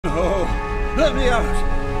Let me out!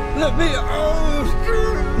 Let me out!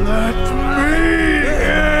 Let me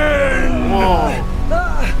in! Whoa.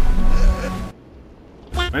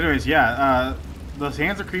 Anyways, yeah, those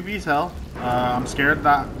hands are creepy as hell. I'm scared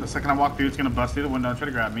that the second I walk through, it's gonna bust through the window and try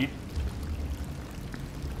to grab me.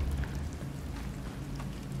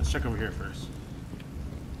 Let's check over here first.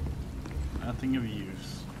 Nothing of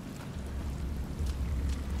use.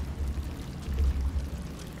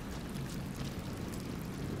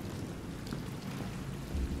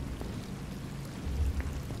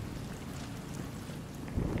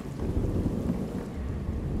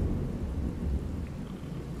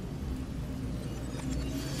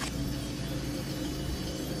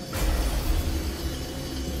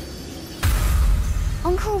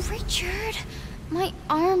 Uncle Richard, my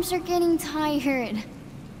arms are getting tired.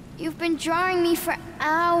 You've been drawing me for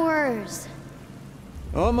hours.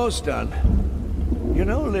 Almost done. You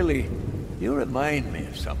know, Lily, you remind me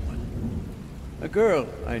of someone. A girl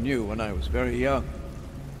I knew when I was very young.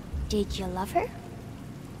 Did you love her?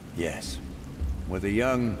 Yes. With a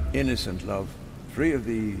young, innocent love, free of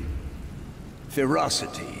the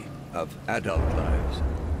ferocity of adult lives.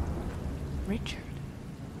 Richard?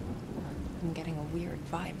 I'm getting a weird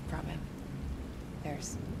vibe from him.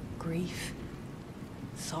 There's grief,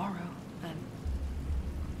 sorrow, and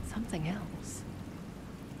something else.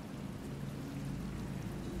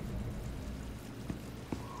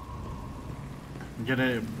 I'm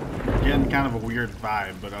getting kind of a weird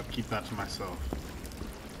vibe, but I'll keep that to myself.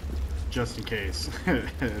 Just in case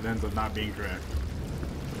it ends up not being correct.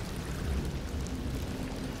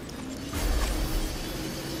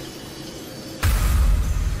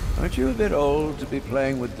 Aren't you a bit old to be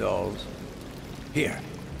playing with dolls? Here,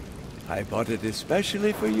 I bought it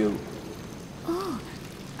especially for you. Oh,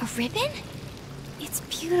 a ribbon? It's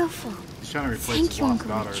beautiful. He's trying to replace Thank his you, lost Uncle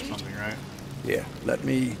daughter or Richard. something, right? Here, let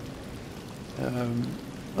me...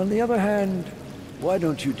 on the other hand, why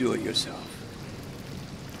don't you do it yourself?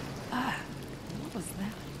 What was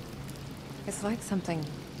that? It's like something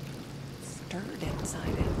stirred inside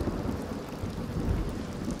him.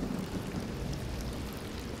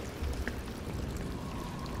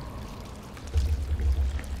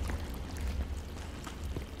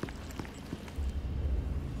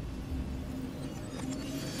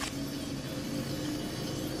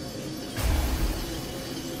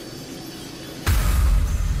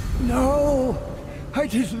 No! I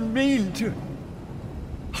didn't mean to...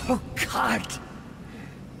 Oh, God!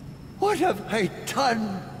 What have I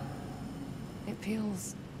done? It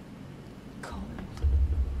feels cold.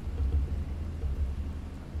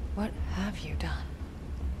 What have you done?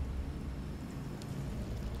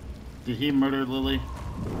 Did he murder Lily?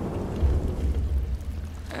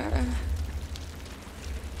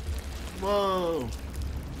 Whoa!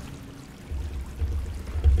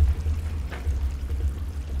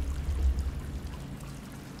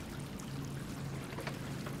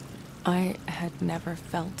 I had never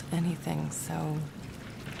felt anything so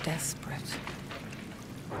desperate.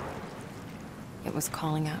 It was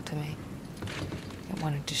calling out to me. It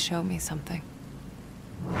wanted to show me something.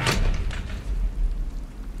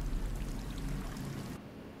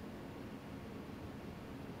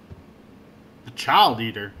 The child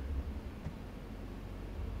eater.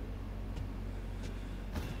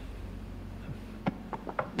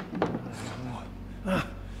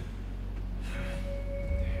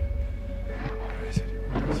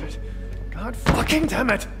 God fucking damn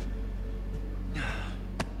it!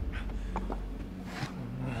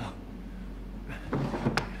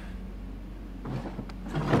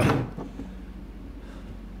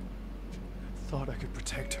 Thought I could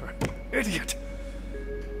protect her. Idiot!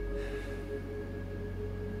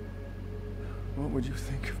 What would you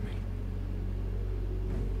think of me?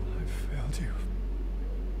 I failed you.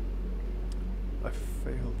 I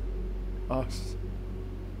failed us.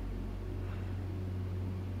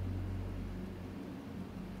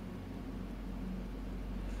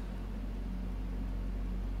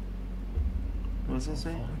 What does that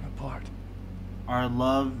say? Falling apart. Our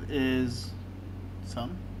love is...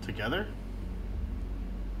 something? Together?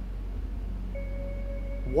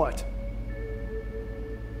 What?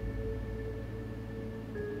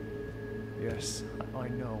 Yes, I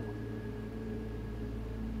know.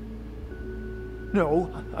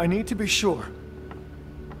 No, I need to be sure.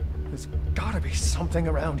 There's gotta be something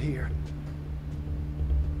around here.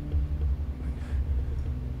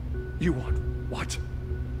 You want what?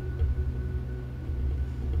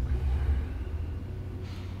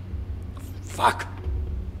 Fuck!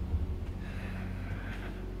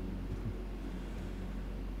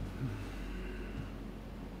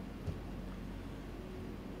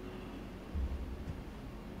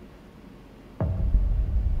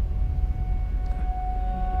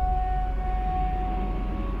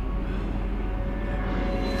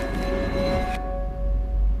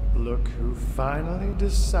 finally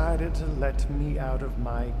decided to let me out of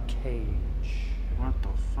my cage. What the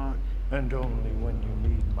fuck? And only when you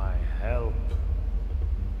need my help.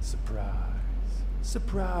 Surprise.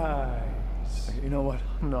 Surprise. You know what?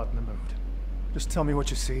 I'm not in the mood. Just tell me what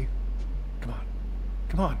you see. Come on.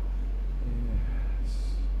 Come on. Yes.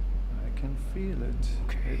 I can feel it.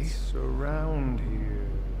 Okay. It's around here.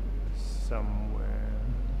 Somewhere.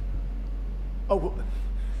 Oh, well,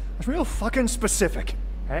 that's real fucking specific.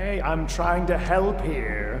 Hey, I'm trying to help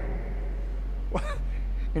here. Well,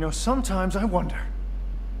 you know, sometimes I wonder.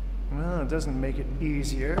 Well, it doesn't make it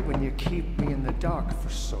easier when you keep me in the dark for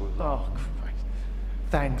so long. Christ.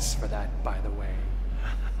 Thanks for that, by the way.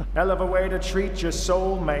 Hell of a way to treat your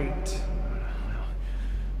soulmate.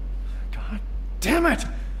 God damn it!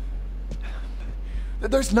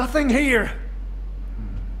 There's nothing here!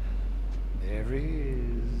 There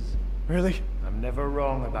is. Really? I'm never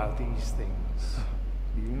wrong about these things.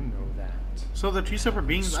 You know that. So the two separate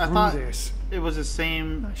beings, I Screw thought this. it was the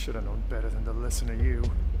same I should have known better than to listen to you.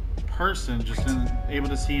 person, just able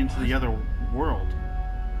to see into the other world.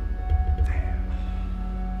 There.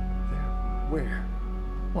 Where?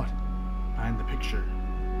 What? Behind the picture.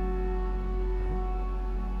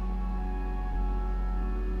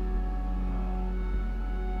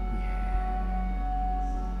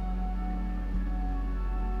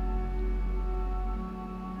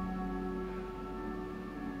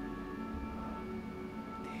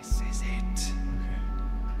 This is it.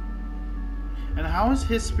 And how is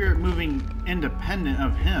his spirit moving independent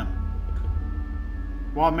of him?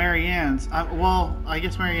 While Marianne's, well, I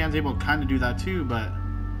guess Marianne's able to kind of do that too, but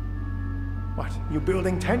What? You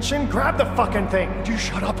building tension? Grab the fucking thing! Would you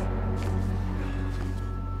shut up?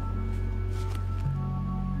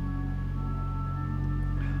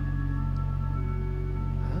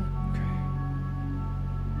 Huh? Okay.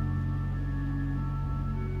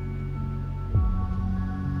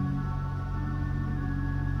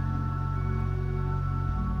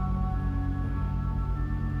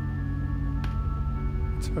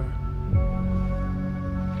 It's her.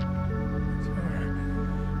 It's her.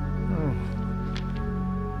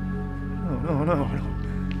 No, no, no.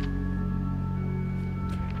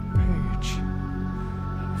 Page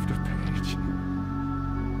after page.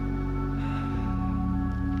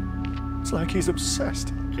 It's like he's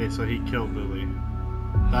obsessed. okay, so he killed Lily.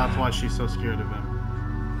 That's why she's so scared of him.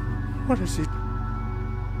 What is he?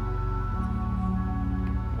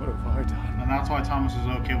 What have I done? And that's why Thomas was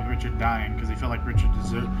okay with Richard dying, because he felt like Richard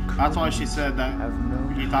deserved. That's why she said that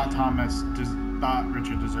he thought thought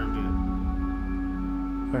Richard deserved it.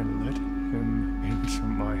 I let him into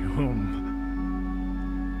my home.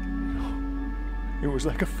 He was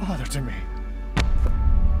like a father to me.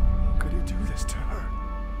 How could he do this to her?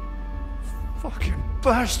 Fucking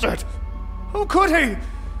bastard! How could he?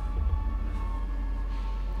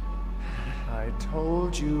 I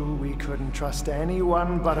told you we couldn't trust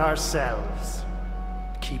anyone but ourselves.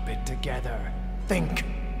 Keep it together. Think.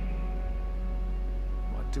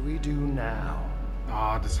 What do we do now?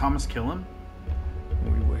 Does Thomas kill him?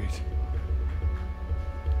 We wait.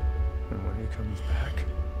 And when he comes back,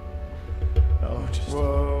 I'll just...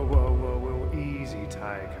 Whoa, easy,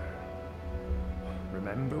 Tiger.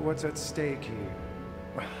 Remember what's at stake here.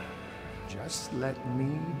 Just let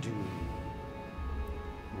me do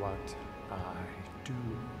what I do.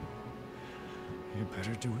 You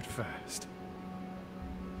better do it fast.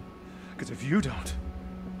 Because if you don't,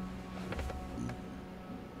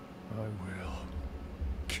 I will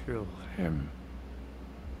kill him.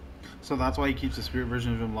 So that's why he keeps the spirit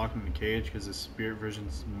version of him locked in the cage, because the spirit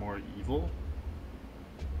version's more evil?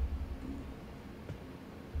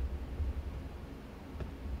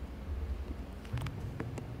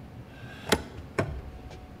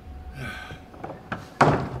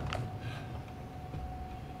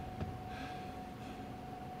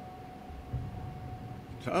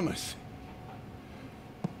 Thomas.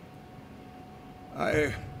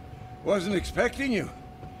 I wasn't expecting you.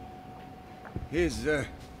 Is,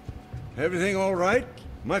 everything all right,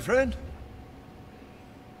 my friend?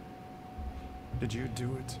 Did you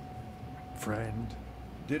do it, friend?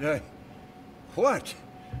 Did I? What?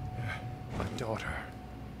 My daughter.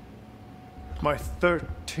 My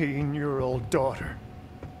 13-year-old daughter.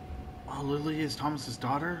 Oh, Lily is Thomas's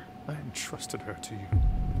daughter? I entrusted her to you.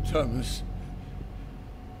 Thomas.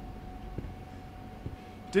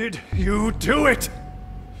 Did you do it?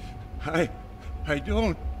 I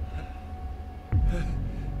don't.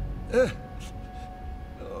 I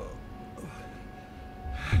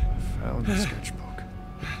found the sketchbook.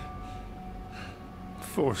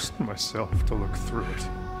 Forced myself to look through it.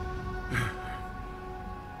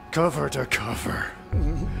 Cover to cover.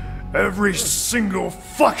 Every single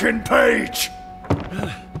fucking page!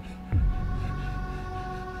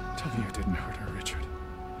 Tell me you didn't hurt her, Richard.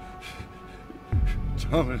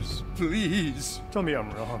 Thomas, please. Tell me I'm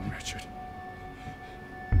wrong, Richard.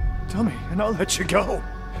 Tell me, and I'll let you go.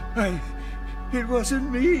 It wasn't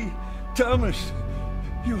me. Thomas,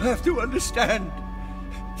 you have to understand.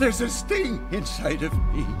 There's a sting inside of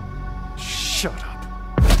me. Shut up.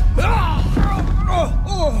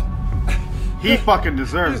 He fucking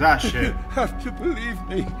deserves that shit. You have to believe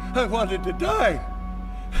me. I wanted to die.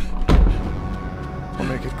 I'll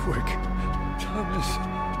make it quick. Thomas,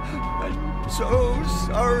 I'm so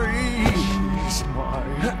sorry. She's my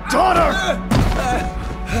daughter!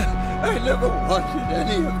 I never wanted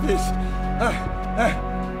any of this. I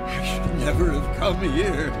should never have come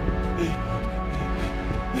here.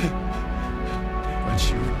 But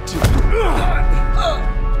you did.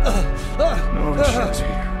 Knowing she's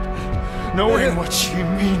here. Knowing what she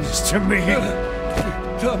means to me.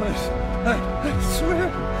 Thomas, I swear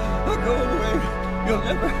I'll go away. You'll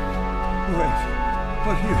never... Wait,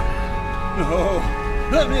 but you... No,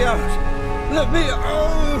 let me out. Let me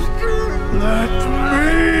out. Let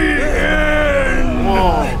me in!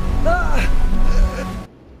 Whoa.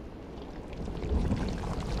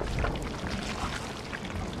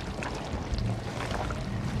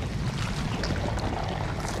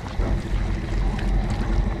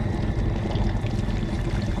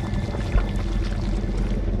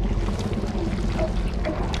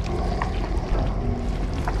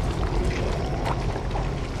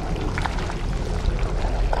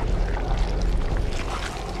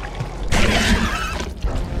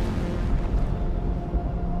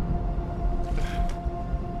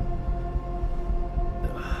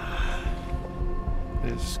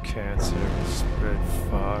 This cancer has spread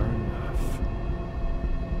far enough.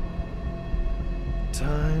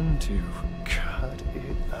 Time to cut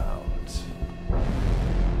it out.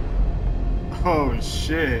 Oh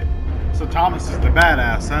shit. So Thomas is the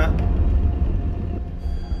badass, huh?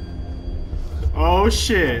 Oh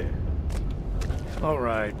shit. All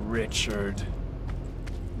right, Richard.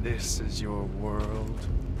 This is your world.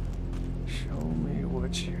 Show me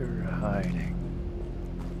what you're hiding.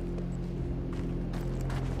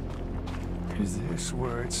 Is this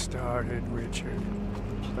where it started, Richard?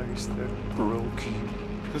 The place that broke you,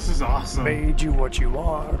 This is awesome. made you what you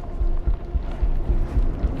are?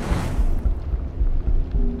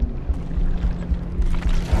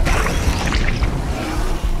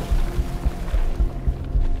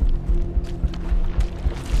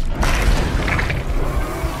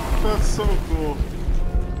 That's so cool.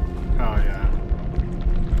 Oh yeah.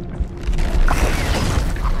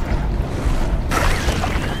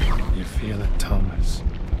 You feel it, Thomas.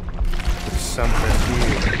 There's something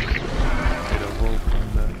here. It awoke on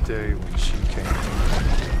that day when she came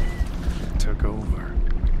in. It took over.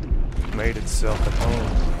 Made itself at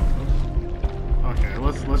home. Okay,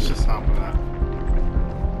 let's just stop with that.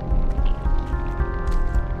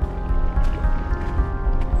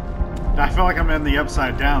 I feel like I'm in the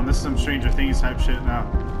Upside Down. This is some Stranger Things type shit now.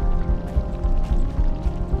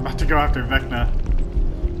 I'm about to go after Vecna.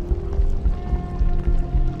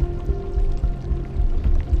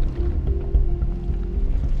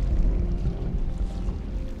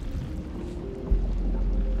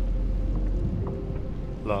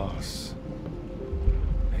 Loss.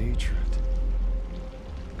 Hatred.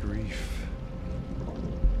 Grief.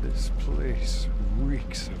 This place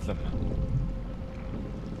reeks of them.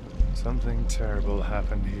 Something terrible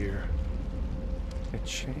happened here. It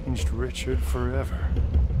changed Richard forever.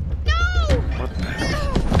 No! What the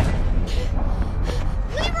hell?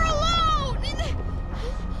 Leave her alone!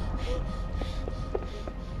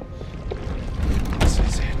 This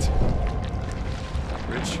is it.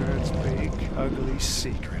 Richard's big, ugly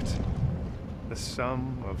secret. The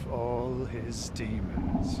sum of all his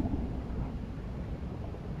demons.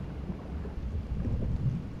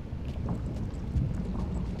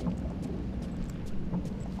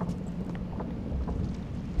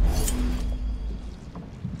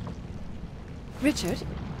 Richard,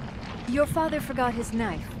 your father forgot his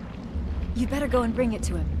knife. You better go and bring it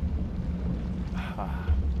to him.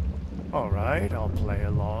 All right, I'll play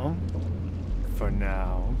along. For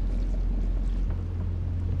now.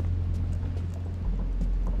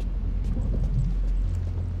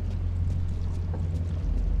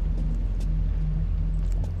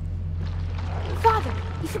 Father,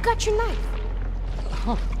 you forgot your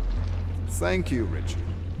knife. Thank you, Richard.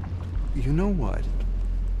 You know what?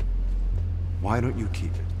 Why don't you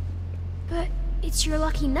keep it? But it's your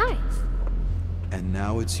lucky knife. And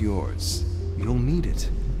now it's yours. You'll need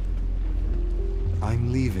it.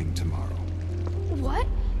 I'm leaving tomorrow. What?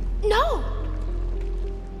 No!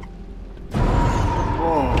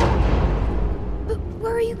 Whoa. But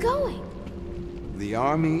where are you going? The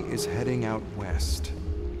army is heading out west,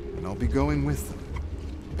 and I'll be going with them.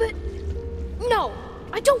 But... no!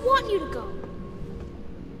 I don't want you to go!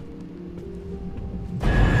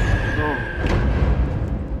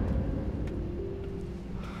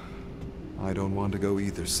 I don't want to go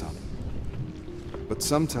either, son. But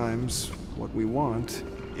sometimes, what we want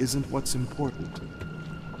isn't what's important.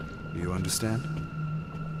 Do you understand?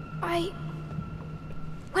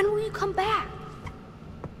 When will you come back?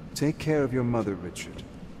 Take care of your mother, Richard.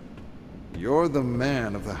 You're the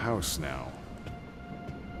man of the house now.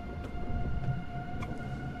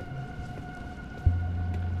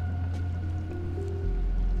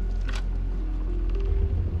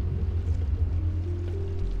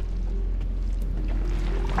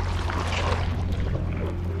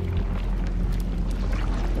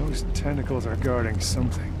 Those tentacles are guarding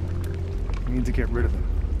something. We need to get rid of them.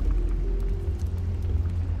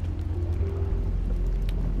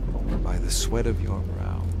 By the sweat of your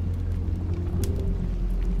brow.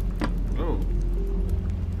 Oh.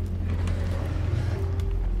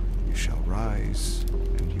 You shall rise,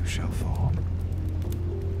 and you shall fall.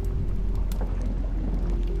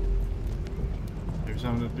 There's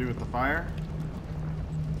something to do with the fire?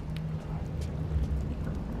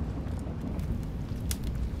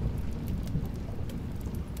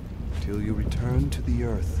 Till you return to the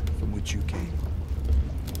earth from which you came.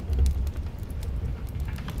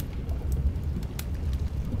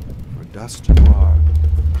 For dust you are,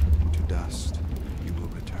 and to dust you will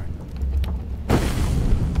return.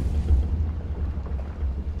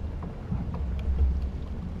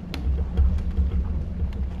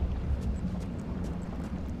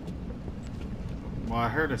 Well, I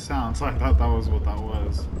heard a sound, so I thought that was what that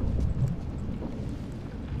was.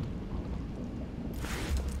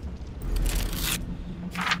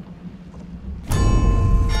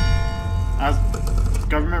 As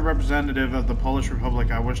government representative of the Polish Republic,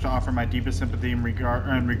 I wish to offer my deepest sympathy and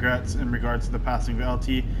regrets in regards to the passing of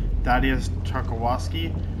LT Thaddeus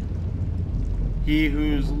Czarkowski. He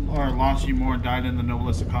whose launched you more died in the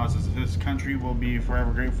noblest of causes. His country will be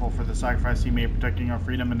forever grateful for the sacrifice he made protecting our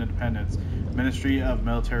freedom and independence. Ministry of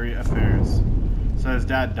Military Affairs. So his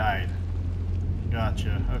dad died.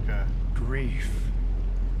 Gotcha, okay. Grief.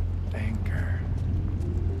 Anger.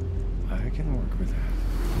 I can work with that.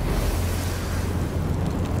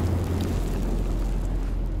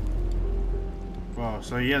 Whoa,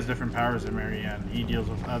 so he has different powers than Marianne. He deals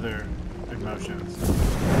with other emotions.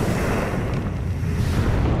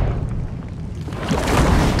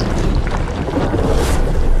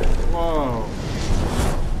 Whoa.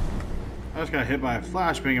 I just got hit by a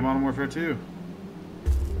flashbang in Modern Warfare 2.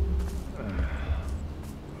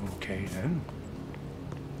 Okay then.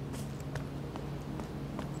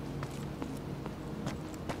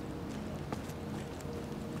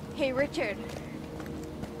 Hey, Richard.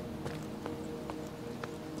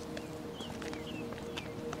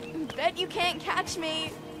 Bet you can't catch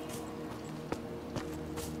me.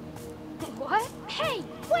 What? Hey,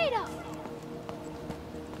 wait up!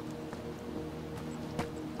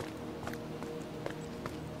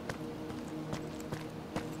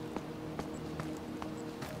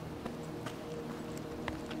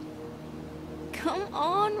 Come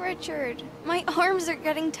on, Richard. My arms are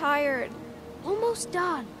getting tired. Almost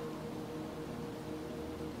done.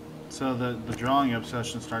 So the drawing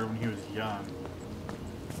obsession started when he was young.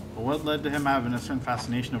 But what led to him having a certain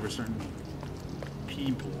fascination over certain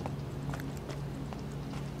people?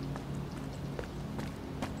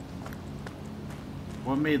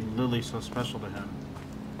 What made Lily so special to him?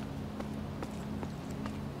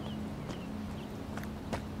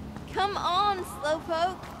 Come on,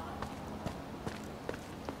 Slowpoke.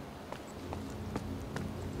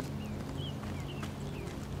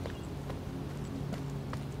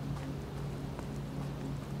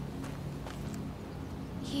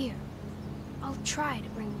 Here. I'll try to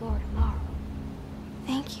bring more tomorrow.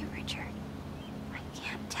 Thank you, Richard. I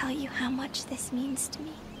can't tell you how much this means to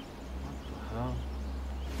me. What the hell?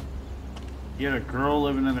 He had a girl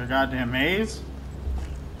living in their goddamn maze?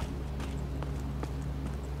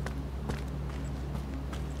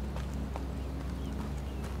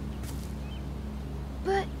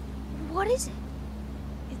 But what is it?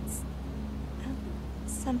 It's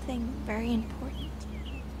something very important.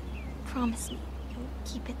 Promise me you'll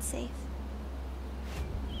keep it safe.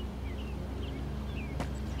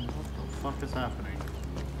 What the fuck is happening?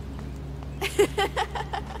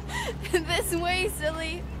 This way,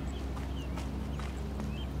 silly.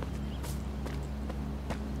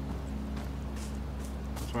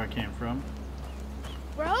 That's where I came from.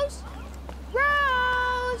 Rose?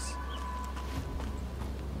 Rose!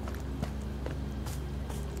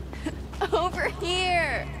 Over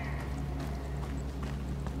here!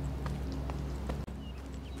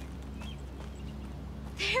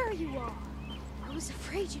 There you are. I was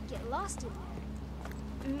afraid you'd get lost in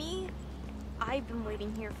there. Me? I've been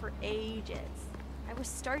waiting here for ages. I was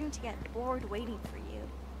starting to get bored waiting for you.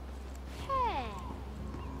 Hey!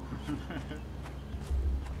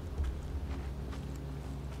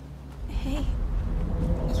 Hey,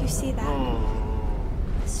 you see that? Oh,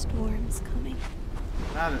 The storm's coming.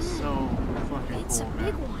 that is so fucking It's cool, a man.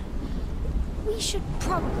 big one. We should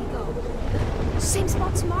probably go. Same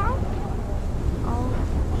spot tomorrow? I'll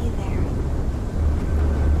be there.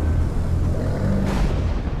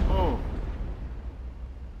 Oh,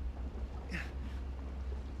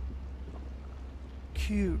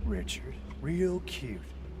 Cute, Richard. Real cute.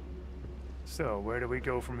 So, where do we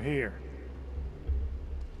go from here?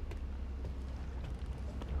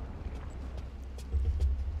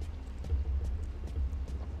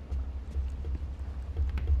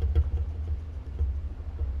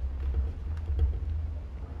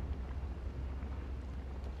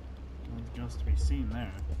 nothing else to be seen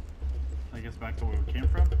there. I guess back to where we came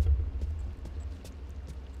from.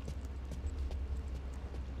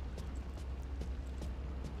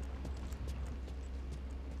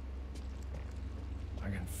 I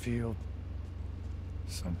can feel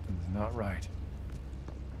something's not right.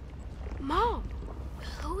 Mom!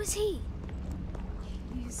 Who is he?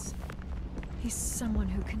 He's someone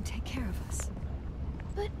who can take care of us.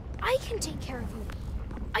 But I can take care of you.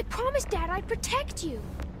 I promised Dad I'd protect you.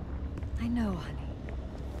 I know, honey.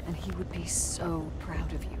 And he would be so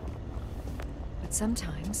proud of you. But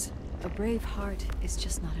sometimes, a brave heart is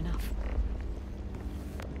just not enough.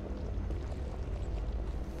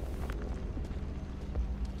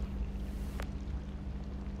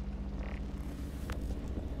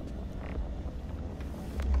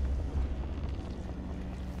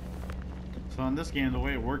 So in this game, the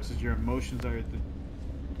way it works is your emotions are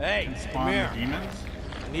Hey, can come spawn here. the demons.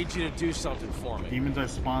 I need you to do something for me. Demons are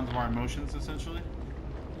spawns of our emotions, essentially.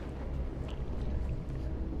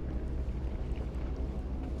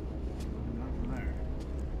 Nothing there.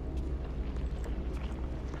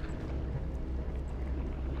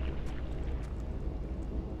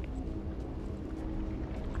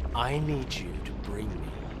 I need you to bring me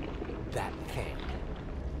that thing.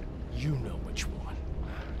 You know which one.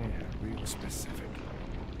 Yeah, real specific.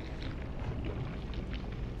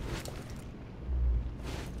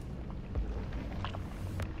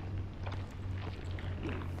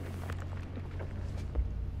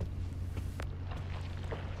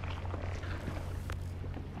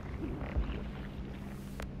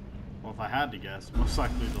 Well, if I had to guess, most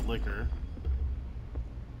likely the liquor.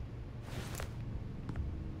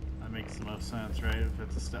 That makes the most sense, right? If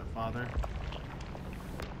it's a stepfather.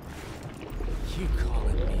 You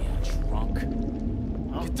calling me a drunk?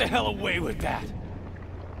 Oh, Get the hell away with that!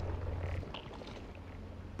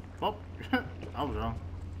 oh. I was wrong.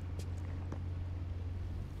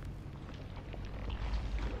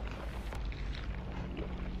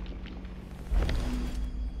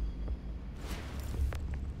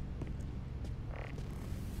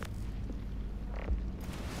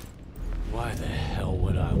 Why the hell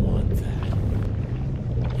would I want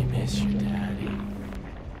that? You miss your daddy?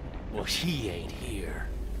 Well, he ain't here.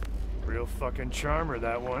 Real fucking charmer,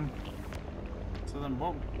 that one. So then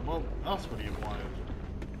what else would he have wanted?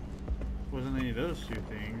 Wasn't any of those two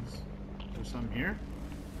things. Is there some here?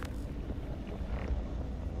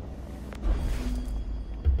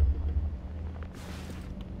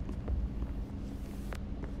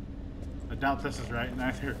 I doubt this is right,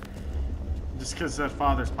 neither. Just because that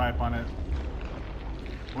father's pipe on it.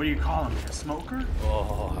 What do you call him? A smoker?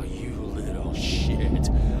 Oh, you little shit.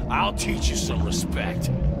 I'll teach you some respect.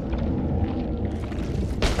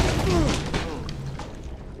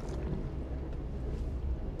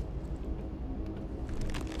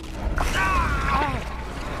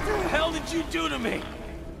 What the hell did you do to me?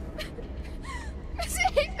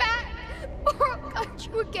 Stay back, or I'll cut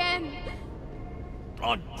you again.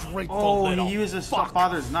 Ungrateful Oh, little he used his fuck.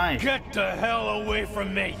 father's knife. Get the hell away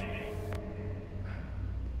from me!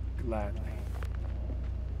 Gladly.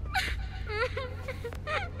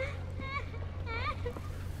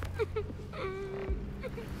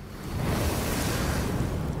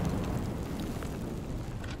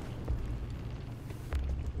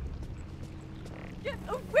 Get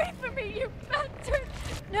away from me, you bastard!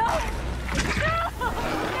 No! No!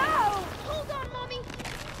 No! Hold on, Mommy!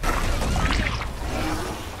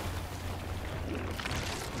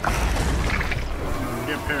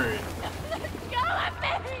 Get parried. Go, let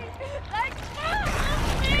me!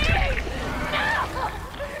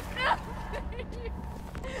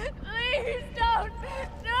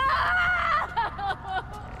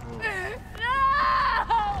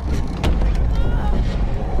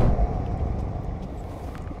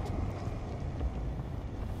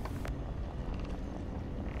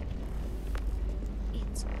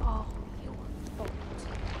 It's all your fault.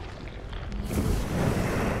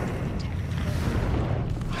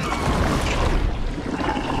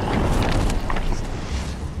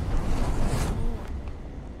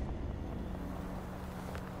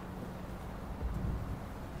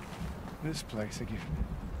 This place again,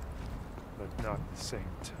 but not at the same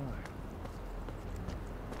time.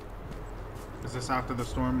 Is this after the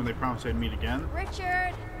storm when they promised they'd meet again?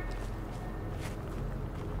 Richard!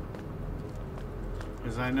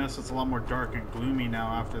 Because I noticed it's a lot more dark and gloomy now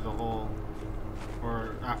after the whole,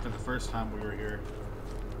 or after the first time we were here.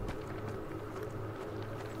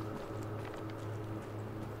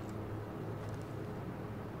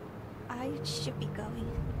 I should be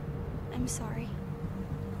going. I'm sorry.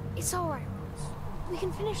 It's alright, Rose. We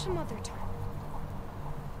can finish some other time.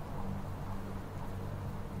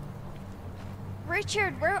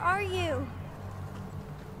 Richard, where are you?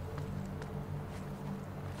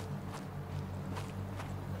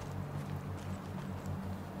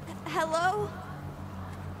 Hello?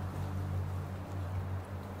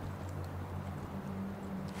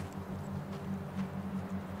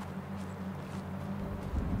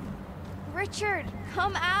 Richard,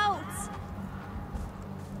 come out!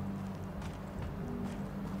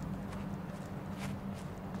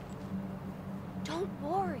 Don't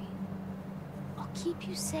worry. I'll keep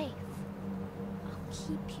you safe. I'll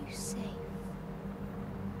keep you safe.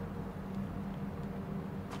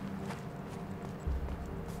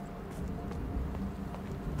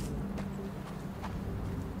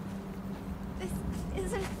 This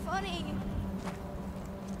isn't funny.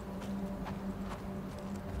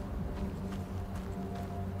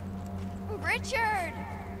 Richard!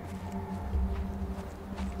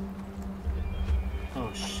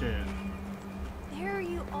 Oh shit. There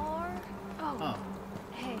you are. Oh.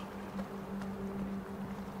 Hey.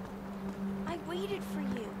 I waited for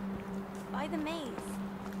you. By the maze.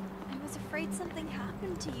 I was afraid something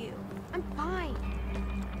happened to you. I'm fine.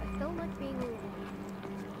 I don't like being alone.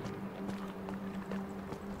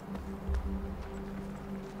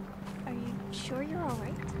 Are you sure you're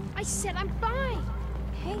alright? I said I'm fine!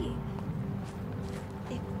 Hey.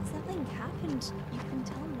 If something happened, you can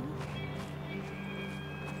tell me.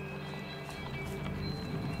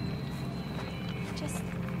 Just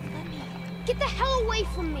let me. Get the hell away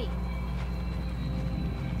from me!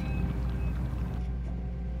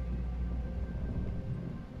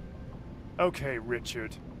 Okay,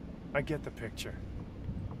 Richard. I get the picture.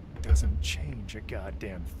 Doesn't change a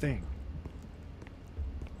goddamn thing.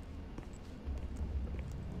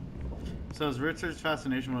 So does Richard's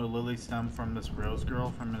fascination with Lily stem from this Rose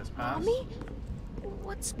girl from his past? Mommy?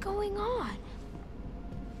 What's going on?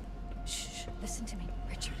 Shh, listen to me,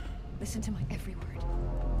 Richard. Listen to my every word.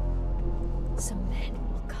 Some men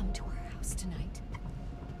will come to our house tonight.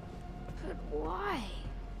 But why?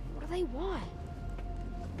 What do they want?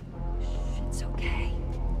 Shh, it's okay.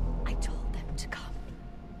 I told them to come.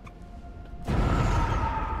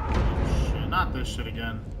 Shit, not this shit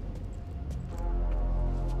again.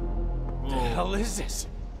 The hell is this?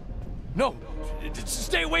 No!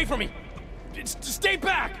 Stay away from me! Stay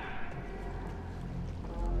back!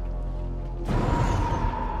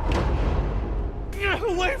 Get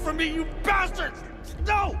away from me, you bastards!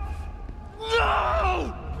 No!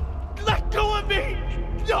 No! Let go of me!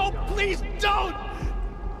 No, please don't!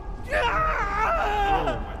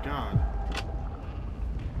 Oh my god.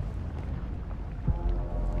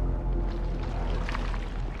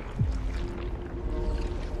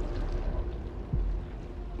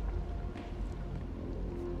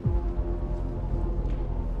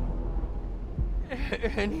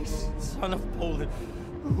 Any son of Poland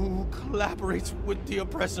who collaborates with the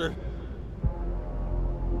oppressor.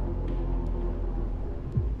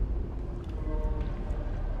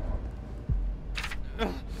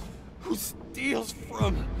 Who steals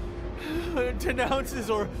from, denounces,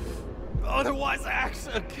 or otherwise acts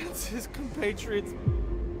against his compatriots.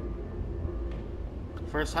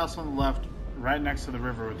 First house on the left, right next to the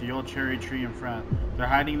river with the old cherry tree in front. They're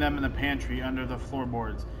hiding them in the pantry under the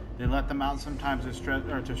floorboards. They let them out sometimes to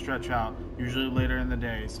stretch out, usually later in the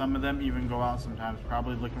day. Some of them even go out sometimes,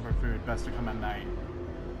 probably looking for food. Best to come at night.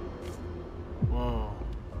 Whoa.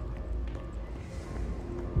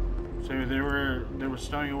 So they were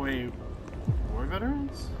stowing away war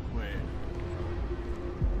veterans? Wait.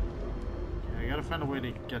 Okay, I gotta find a way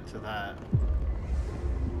to get to that.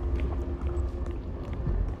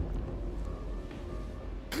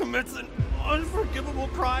 Commits an unforgivable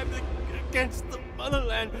crime against the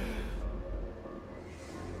motherland.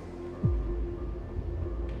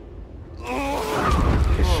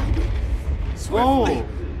 Swiftly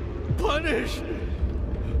punished.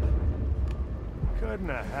 couldn't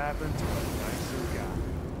have happened to a nicer guy.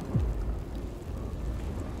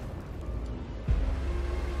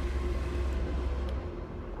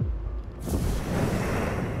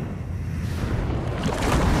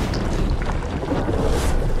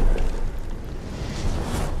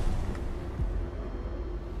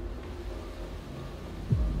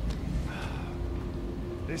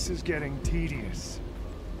 This is getting tedious.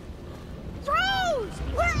 Rose!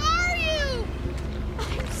 Where are you?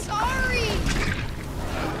 I'm sorry!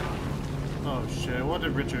 Oh shit, what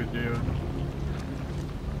did Richard do?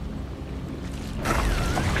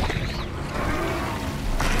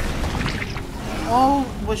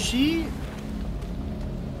 Oh, was she?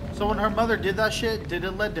 So when her mother did that shit, did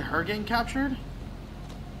it lead to her getting captured?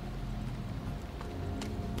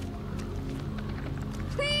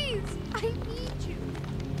 Please! I need you!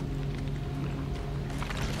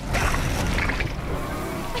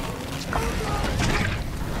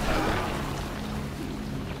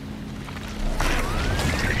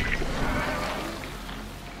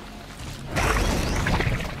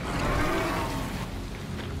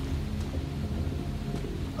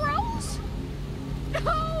 Rose? No!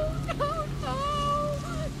 No! No!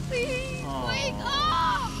 Please! Oh, Wake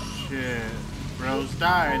up! shit. Rose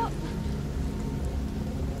died.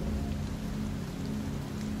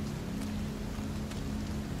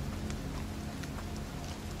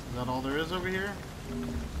 Is that all there is over here?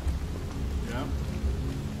 Yep.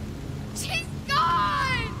 She's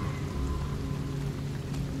gone!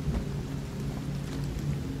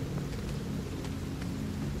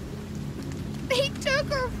 They took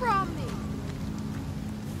her from me!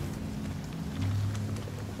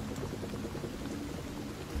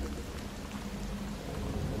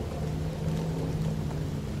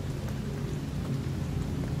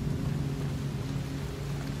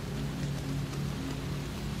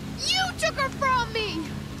 You took her from me!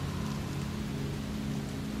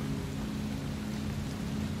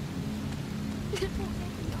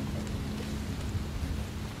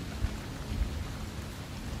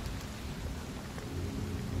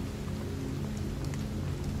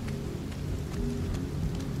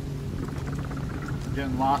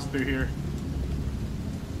 Getting lost through here.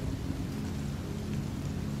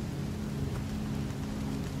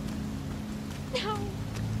 No.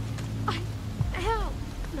 I help.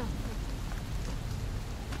 No.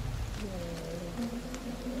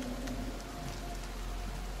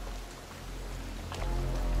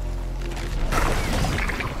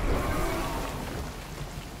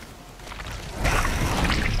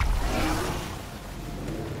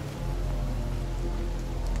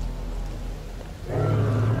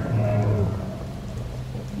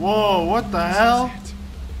 Whoa, what the hell?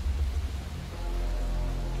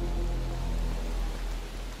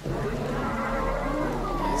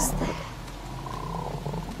 Is that?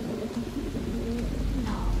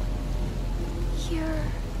 No. You're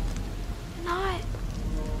not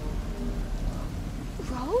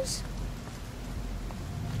Rose?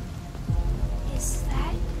 Is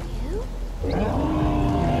that you?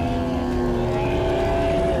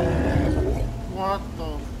 What the?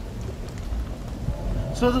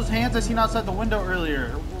 So those hands I seen outside the window earlier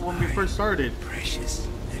when we first started. Precious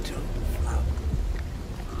little flower.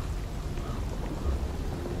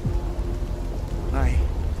 My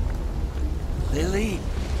Lily.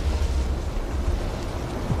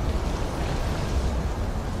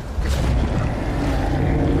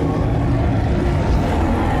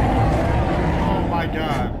 Oh my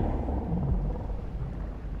god.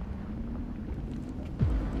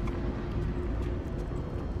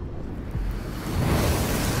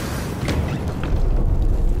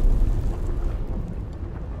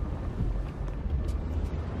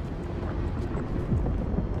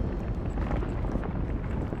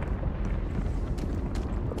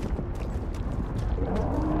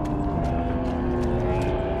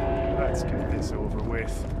 Let's get this over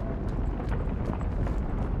with.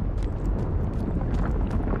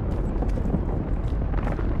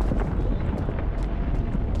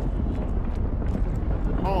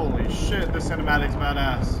 Holy shit, this cinematic's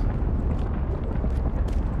badass.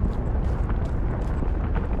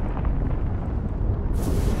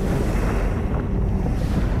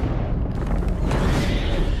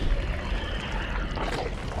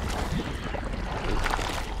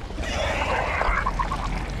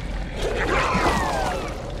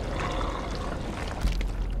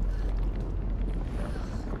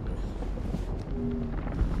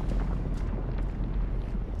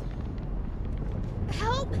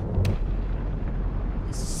 Help!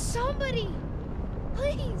 Somebody!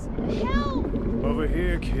 Please, help! Over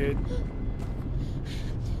here, kid.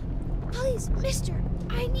 Please, mister,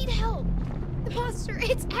 I need help. The monster,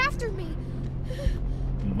 it's after me.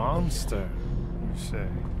 Monster, you say?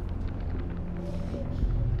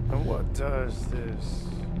 And what does this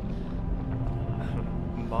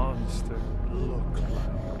monster look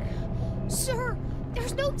like? Sir,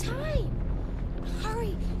 there's no time.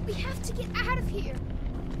 Hurry, we have to get out of here.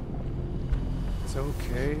 It's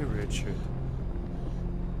okay, Richard.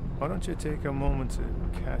 Why don't you take a moment to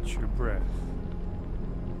catch your breath?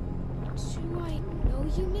 Do I know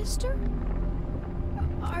you, mister?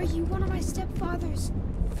 Are you one of my stepfather's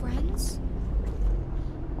friends?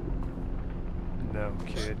 No,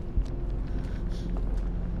 kid.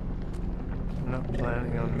 I'm not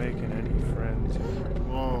planning on making any friends here.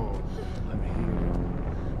 Whoa. I'm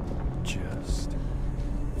here just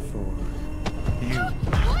for you.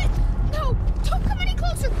 What? No! Don't come any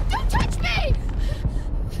closer! Don't touch me!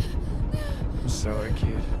 I'm sorry,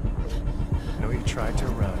 kid. I know you tried to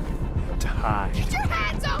run, to hide. Get your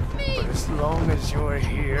hands off me! But as long as you're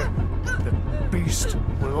here, the beast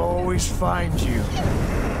will always find you.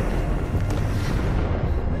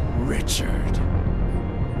 Richard.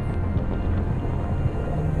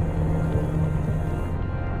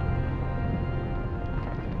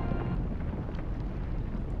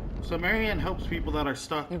 So Marianne helps people that are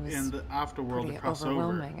stuck It was in the afterworld to pretty cross over.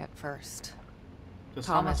 overwhelming at first. Does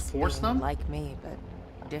Thomas force being them? like me, but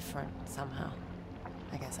different somehow.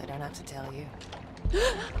 I guess I don't have to tell you.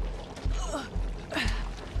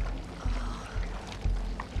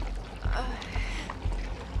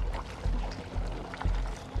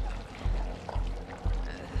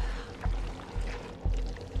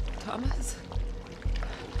 Thomas?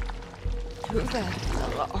 Who the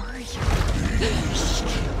hell are you? Beast.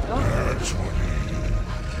 That's what he is.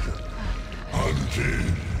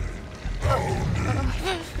 Hunted. Hounded.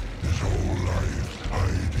 His whole life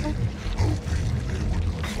hiding, hoping they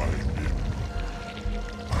wouldn't find him.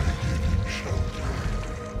 I gave him shelter.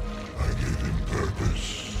 I gave him purpose.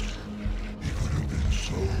 He could have been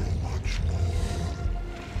so much more.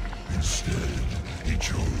 Instead, he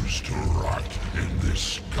chose to rot in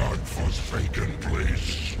this godforsaken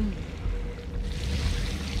place.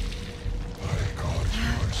 I got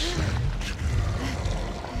your scent, girl.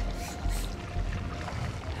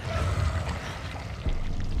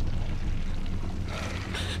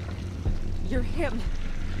 You're him.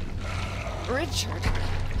 Richard.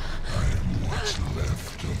 I'm what's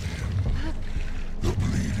left of him. The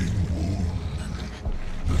bleeding wound.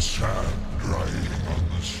 The sap drying on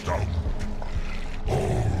the stump.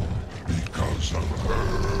 All because of her.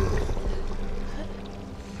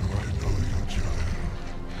 Do I know you, child?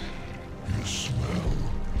 You smell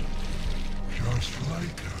just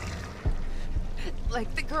like her.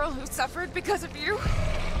 Like the girl who suffered because of you?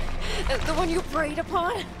 The one you preyed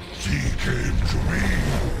upon? She came to me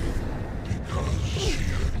because she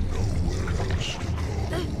had nowhere else to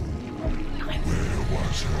go. Where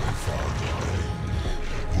was her father then?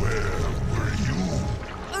 Where were you?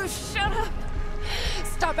 Oh, shut up!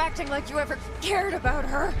 Stop acting like you ever cared about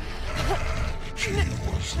her. She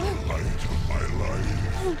was the light of my life,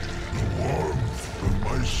 the warmth of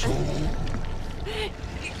my soul.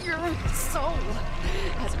 Your soul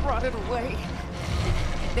has rotted away.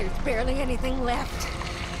 There's barely anything left.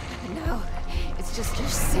 Now, it's just your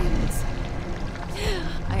sins.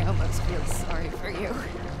 I almost feel sorry for you.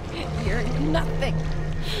 You're nothing.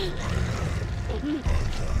 He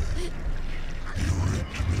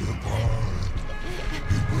ripped me apart.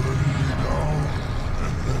 He burned me down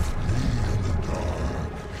and left me in the dark.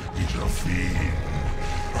 He's a fiend,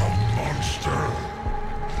 a monster.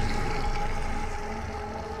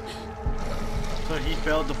 So he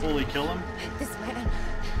failed to fully kill him? This man,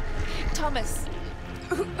 Thomas,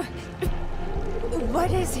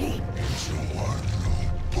 what is he? He's the one who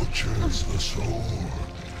butchers the soul,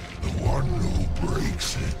 the one who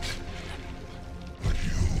breaks it. But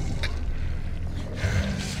you,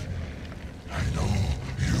 yes, I know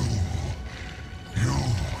you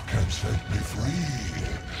can set me free.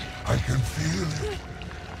 I can feel it.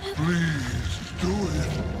 Please, do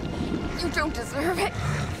it. You don't deserve it.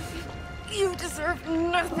 You deserve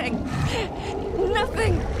nothing.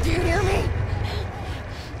 Nothing. Do you hear me?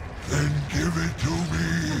 Then give it to me,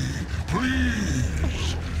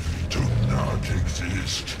 please. To not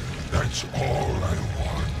exist, that's all I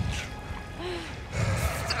want.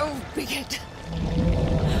 So be it. Do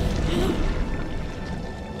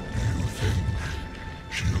you think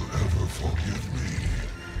she'll ever forgive me?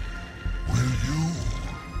 Will you?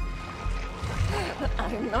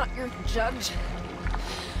 I'm not your judge.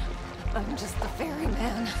 I'm just the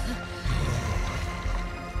ferryman.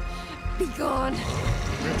 Be gone.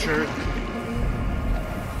 Richard.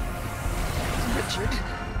 Richard.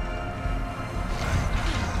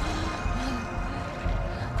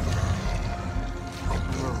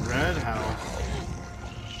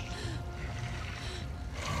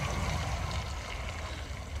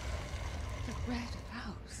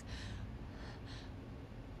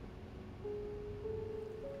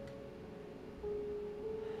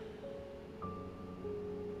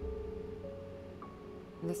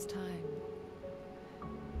 This time,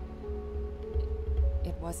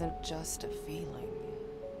 it wasn't just a feeling.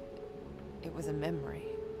 It was a memory.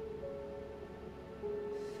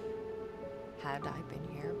 Had I been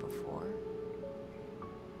here before?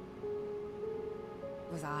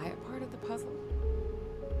 Was I a part of the puzzle?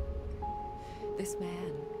 This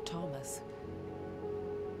man, Thomas,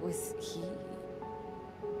 was he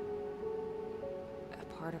a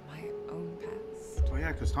part of my own past? Oh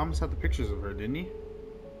yeah, because Thomas had the pictures of her, didn't he?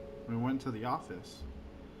 When we went to the office.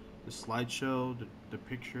 The slideshow, the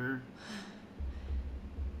picture.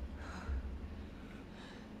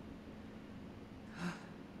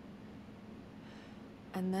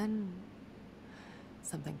 And then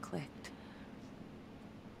something clicked.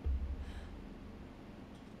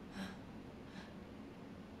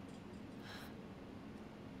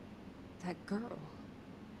 That girl.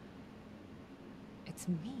 It's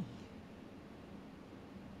me.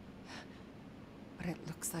 But it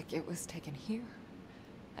looks like it was taken here.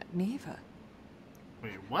 At Neva.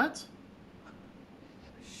 Wait, what?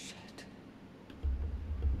 Shit.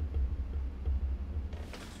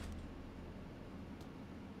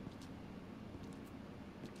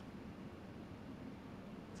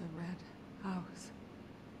 The red house.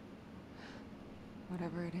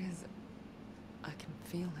 Whatever it is, I can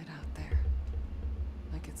feel it out there.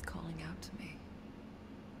 Like it's calling out to me.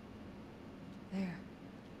 There.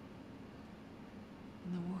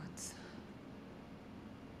 In the woods.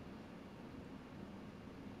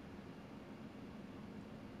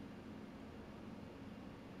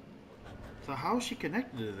 So how is she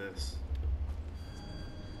connected to this?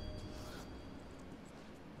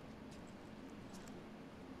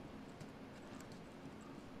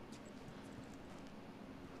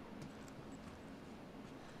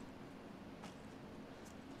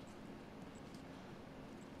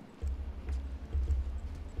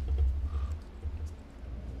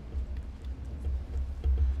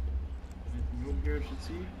 Anything over here I should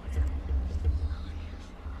see?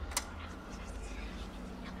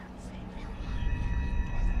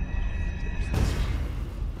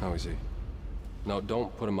 How is he? No,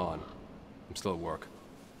 don't put him on. I'm still at work.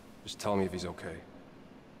 Just tell me if he's okay.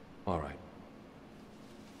 All right.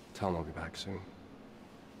 Tell him I'll be back soon.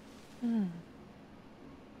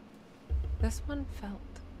 This one felt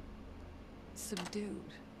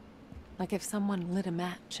subdued. Like if someone lit a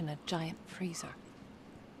match in a giant freezer.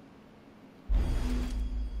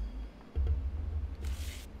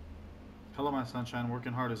 Hello, my sunshine.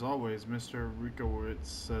 Working hard as always. Mr. Rikowitz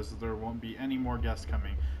says there won't be any more guests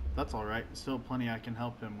coming. That's alright. Still plenty I can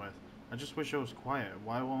help him with. I just wish it was quiet.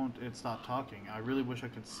 Why won't it stop talking? I really wish I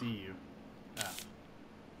could see you. F.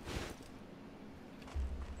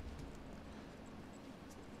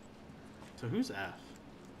 So who's F?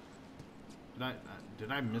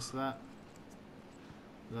 Did I miss that?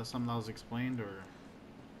 Is that something that was explained, or?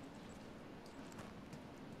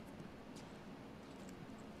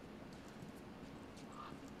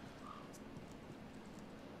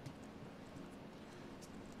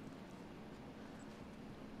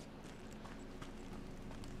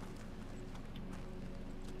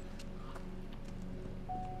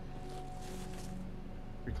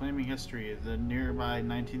 Reclaiming history, the nearby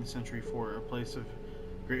 19th century fort, a place of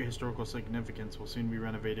great historical significance, will soon be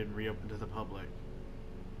renovated and reopened to the public.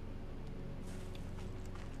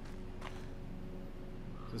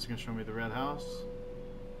 Is this going to show me the red house?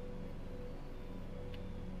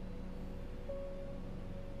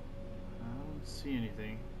 I don't see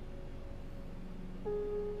anything. Okay.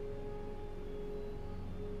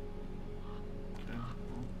 Well.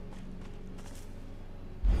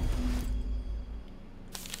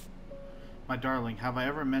 My darling, have I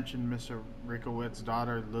ever mentioned Mr. Rikowitz's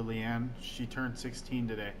daughter, Lillian? She turned 16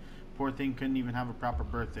 today. Poor thing couldn't even have a proper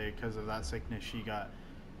birthday because of that sickness she got.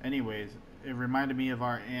 Anyways, it reminded me of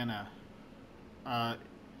our Anna.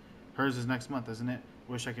 Hers is next month, isn't it?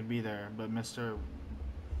 Wish I could be there, but Mr.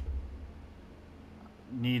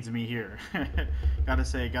 needs me here. Gotta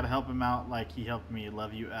say, gotta help him out like he helped me.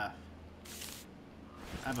 Love you, F.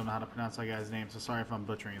 I don't know how to pronounce that guy's name, so sorry if I'm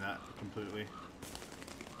butchering that completely.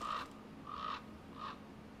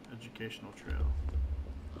 Educational trail.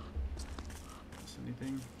 Is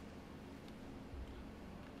anything?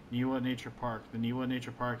 Niwa Nature Park. The Niwa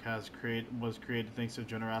Nature Park was created thanks to the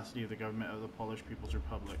generosity of the government of the Polish People's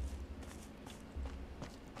Republic.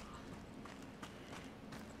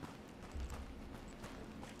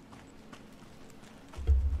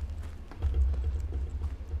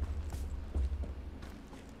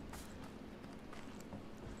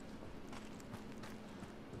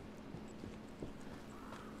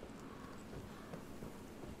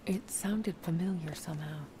 It sounded familiar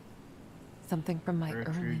somehow. Something from my Rare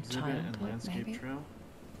tree early exhibit and childhood, landscape maybe? trail.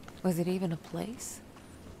 Was it even a place?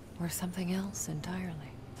 Or something else entirely?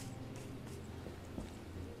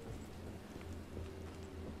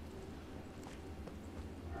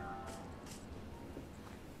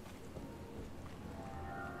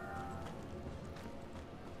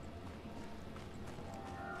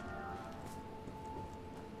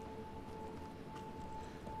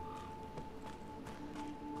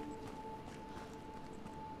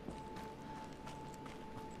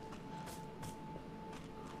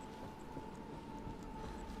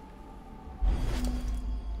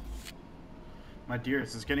 My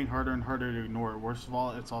dearest, it's getting harder and harder to ignore. Worst of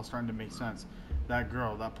all, it's all starting to make sense. That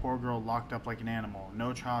girl, that poor girl locked up like an animal.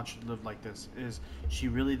 No child should live like this. Is she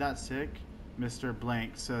really that sick? Mr.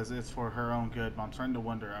 Blank says it's for her own good, but I'm starting to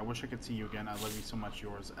wonder. I wish I could see you again. I love you so much.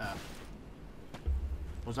 Yours, F.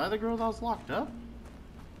 Was I the girl that was locked up?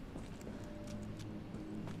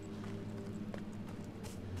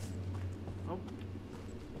 Oh.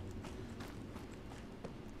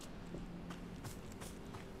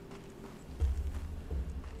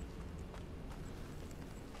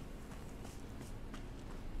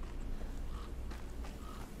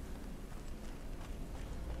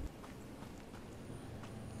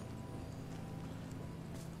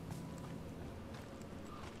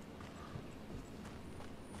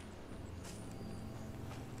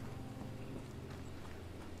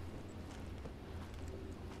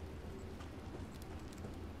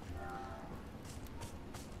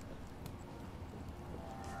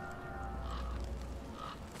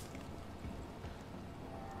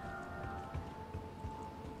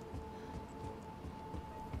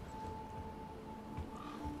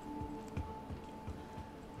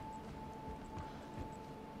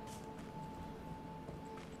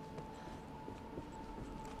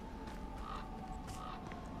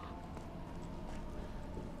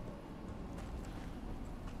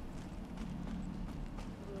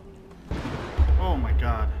 Oh my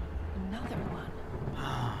god. Another one.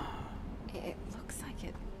 It looks like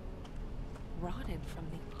it rotted from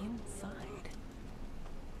the inside.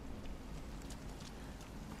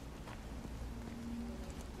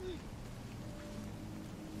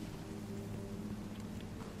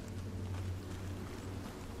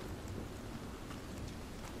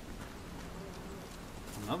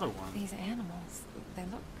 Another one. These animals, they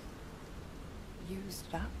look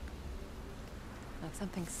used up. Like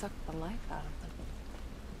something sucked the life out of them.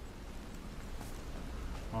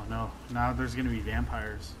 Oh no, now there's gonna be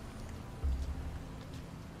vampires.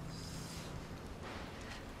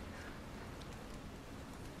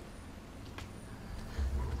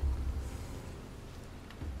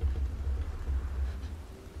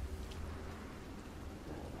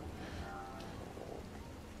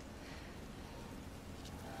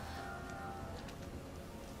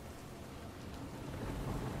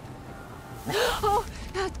 Oh!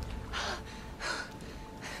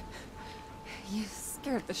 You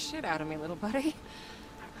scared the shit out of me, little buddy. Is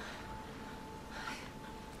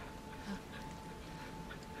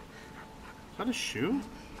that a shoe?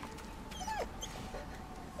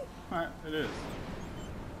 Alright, it is.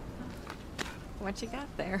 What you got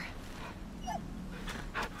there?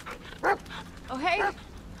 Oh, hey!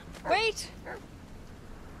 Wait!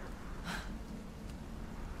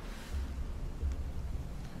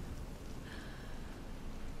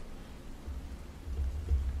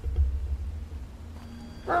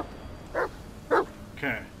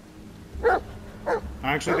 Okay.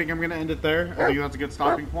 I actually think I'm going to end it there. I think that's a good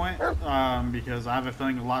stopping point, because I have a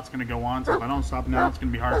feeling a lot's going to go on, so if I don't stop now, it's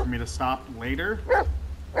going to be hard for me to stop later.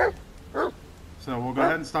 So we'll go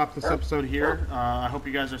ahead and stop this episode here. I hope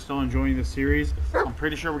you guys are still enjoying this series. I'm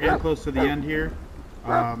pretty sure we're getting close to the end here,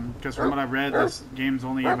 because from what I've read, this game's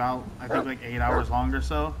only about, I think, like 8 hours long or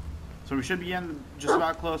so. So we should be just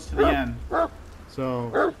about close to the end.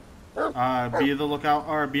 So be on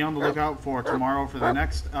the lookout for tomorrow for the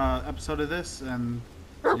next episode of this, and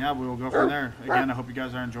yeah, we will go from there. Again, I hope you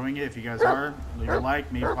guys are enjoying it. If you guys are, leave a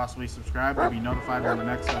like, maybe possibly subscribe to be notified when the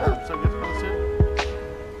next episode gets posted.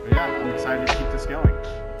 But yeah, I'm excited to keep this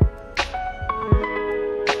going.